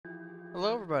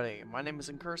Hello everybody, my name is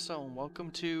Incurso and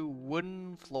welcome to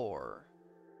Wooden Floor.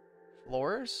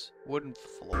 Floors? Wooden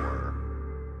floor.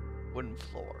 Wooden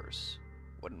floors.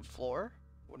 Wooden floor?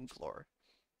 Wooden floor.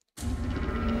 Oh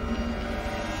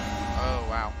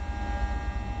wow.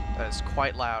 That is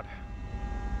quite loud.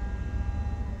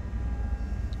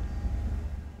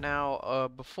 Now,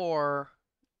 before,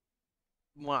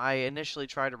 when I initially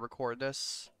tried to record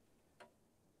this,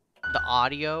 the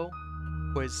audio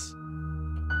was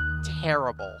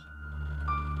terrible.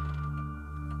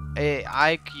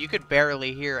 You could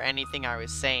barely hear anything I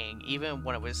was saying, even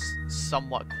when it was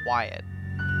somewhat quiet.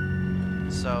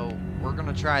 So, we're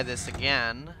gonna try this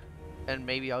again, and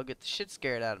maybe I'll get the shit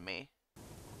scared out of me.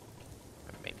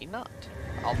 Or maybe not.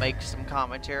 I'll make some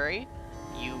commentary.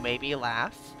 You maybe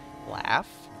laugh, laugh,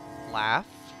 laugh.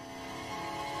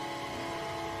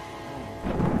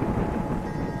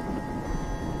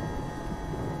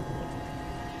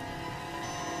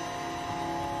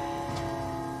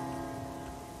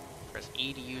 Press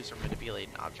E to use or manipulate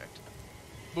an object.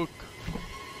 Book.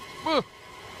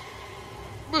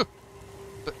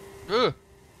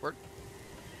 Word.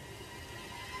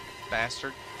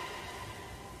 Bastard.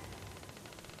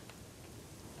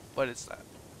 What is that?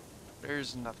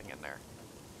 There's nothing in there.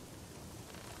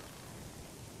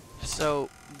 So,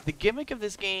 the gimmick of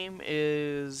this game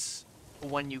is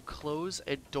when you close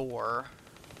a door,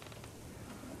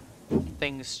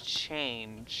 things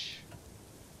change.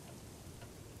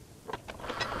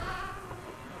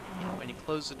 When you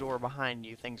close the door behind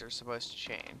you, things are supposed to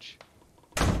change.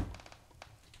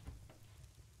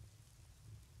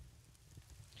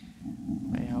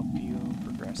 May help you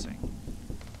progressing.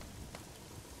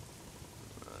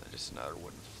 Just another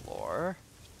wooden floor.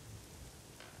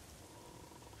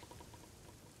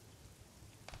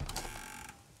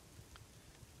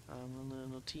 I'm a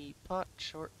little teapot,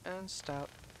 short and stout.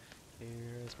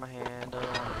 Here's my handle,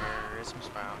 and here's my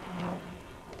spout.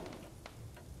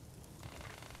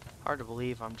 Hard to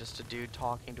believe I'm just a dude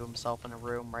talking to himself in a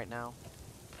room right now.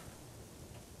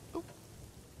 Oop.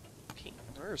 Okay,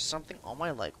 there's something on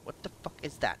my leg. What the fuck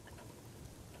is that?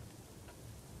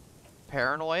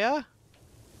 Paranoia?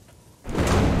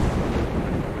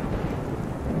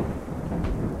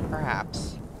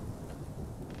 Perhaps.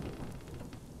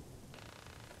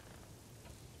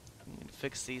 I need to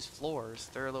fix these floors.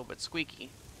 They're a little bit squeaky.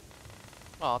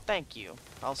 Oh, thank you.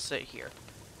 I'll sit here.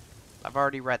 I've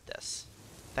already read this.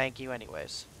 Thank you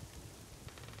anyways.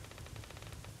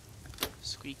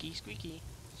 Squeaky, squeaky.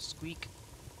 Squeak.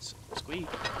 Squeak.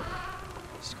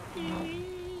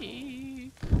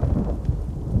 Squeak.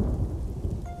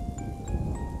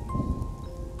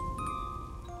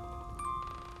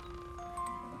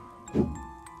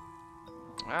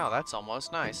 Wow, that's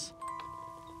almost nice.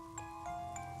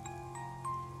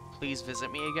 Please visit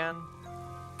me again?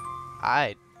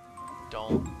 I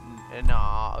don't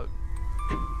know.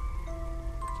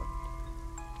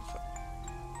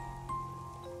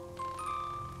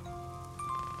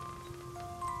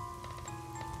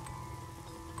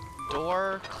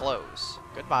 Door close.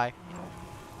 Goodbye.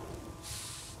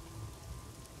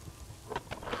 I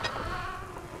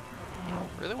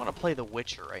really want to play The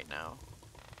Witcher right now.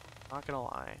 Not gonna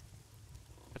lie.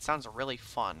 It sounds really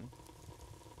fun.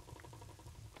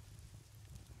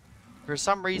 For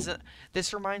some reason,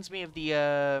 this reminds me of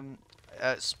the,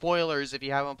 spoilers if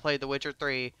you haven't played The Witcher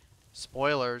 3.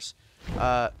 Spoilers.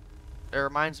 It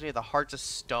reminds me of the Hearts of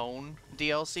Stone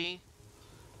DLC.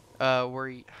 Where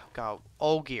you, oh god,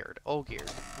 Olgierd,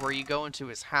 where you go into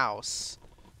his house.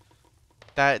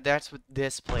 That's what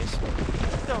this place.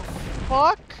 What the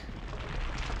fuck?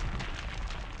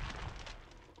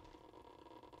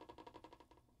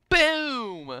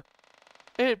 Boom!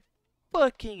 It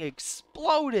fucking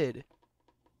exploded.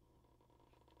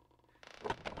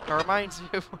 It reminds me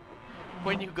of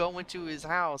when you go into his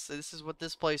house. This is what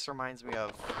this place reminds me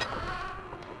of.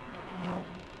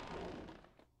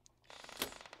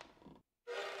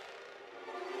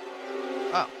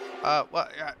 Oh,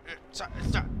 what? Sorry,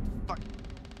 fuck.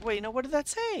 Wait, no, what did that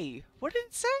say? What did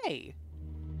it say?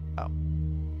 Oh.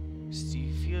 So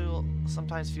you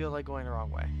sometimes feel like going the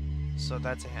wrong way. So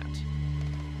that's a hint.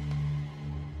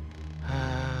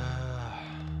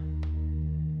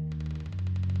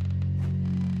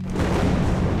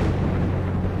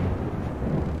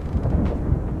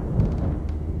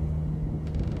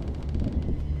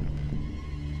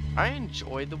 I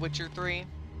enjoyed The Witcher 3.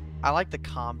 I like the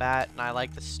combat and I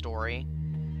like the story.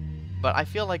 But I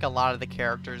feel like a lot of the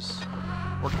characters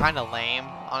were kind of lame,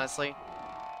 honestly.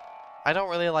 I don't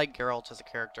really like Geralt as a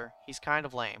character. He's kind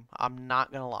of lame. I'm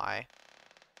not gonna lie.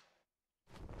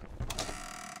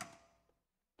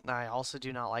 I also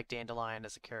do not like Dandelion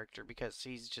as a character because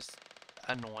he's just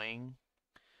annoying.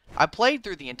 I played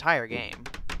through the entire game.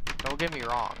 Don't get me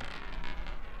wrong.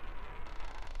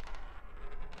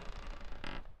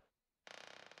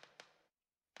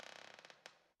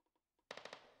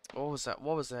 What was that?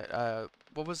 What was that?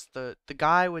 What was the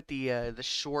guy with the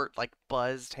short like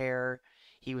buzzed hair?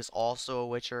 He was also a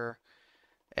Witcher,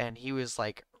 and he was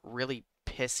like really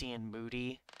pissy and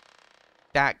moody.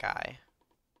 That guy.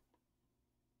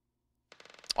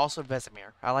 Also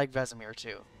Vesemir. I like Vesemir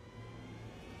too.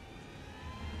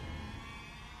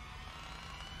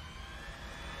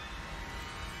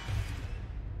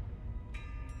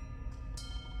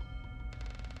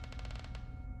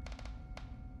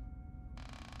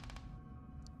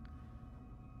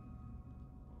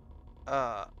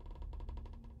 Uh.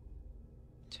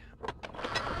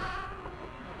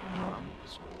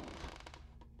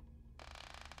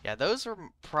 Yeah, those are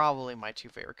probably my two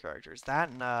favorite characters. That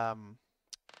and God,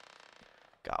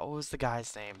 what was the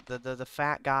guy's name? The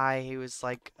fat guy. He was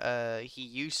like he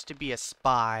used to be a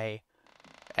spy,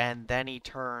 and then he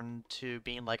turned to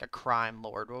being like a crime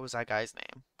lord. What was that guy's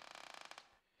name?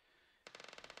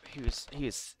 He was.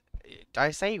 Did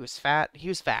I say he was fat? He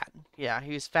was fat. Yeah,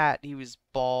 he was fat. He was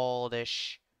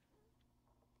baldish.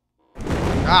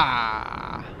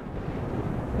 Ah.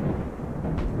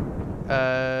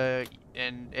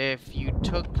 And if you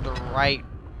took the right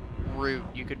route,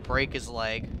 you could break his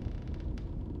leg.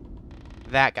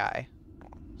 That guy.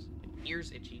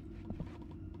 Ears itchy.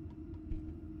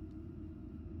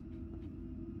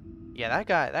 Yeah,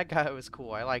 that guy was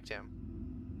cool. I liked him.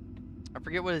 I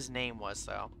forget what his name was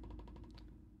though.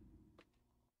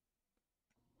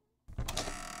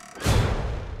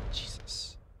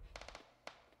 Jesus.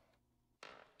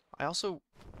 I also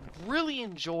really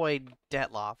enjoyed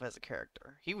Detloff as a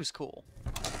character. He was cool.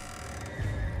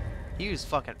 He was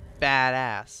fucking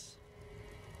badass.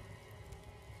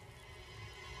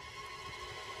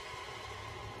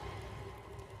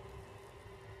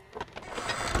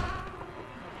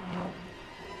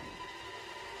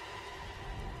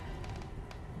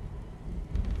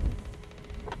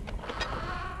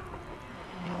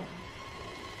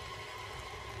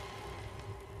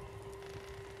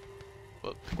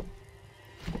 Whoop.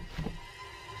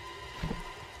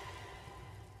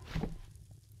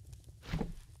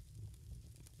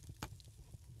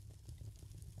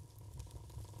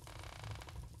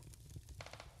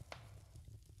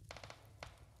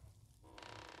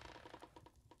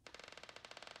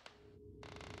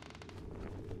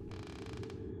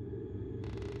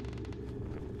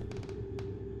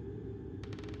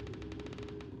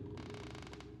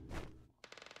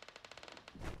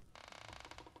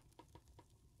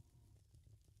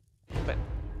 But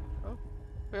oh.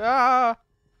 Ah!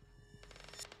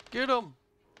 Get him!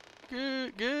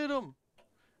 Get him!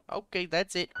 Okay,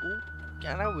 that's it. Ooh,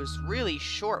 God, that was really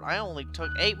short. I only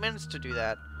took 8 minutes to do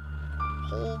that.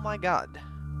 Oh my god.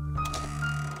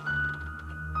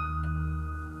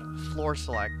 Floor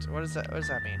select. What does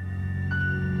that mean?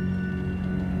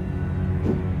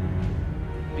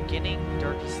 Beginning,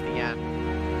 darkest the end.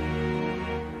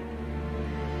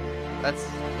 That's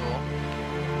cool.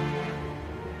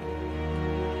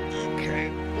 Okay.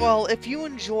 Well, if you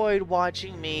enjoyed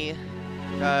watching me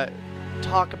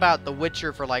talk about The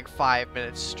Witcher for like 5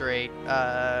 minutes straight,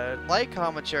 like,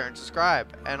 comment, share, and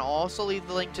subscribe. And I'll also leave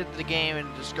the link to the game in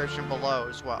the description below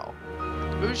as well.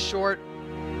 It was short,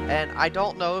 and I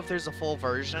don't know if there's a full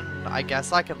version. I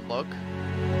guess I can look.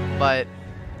 But,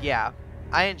 yeah,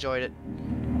 I enjoyed it.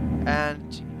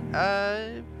 And,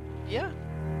 yeah,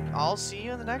 I'll see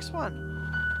you in the next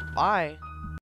one. Bye.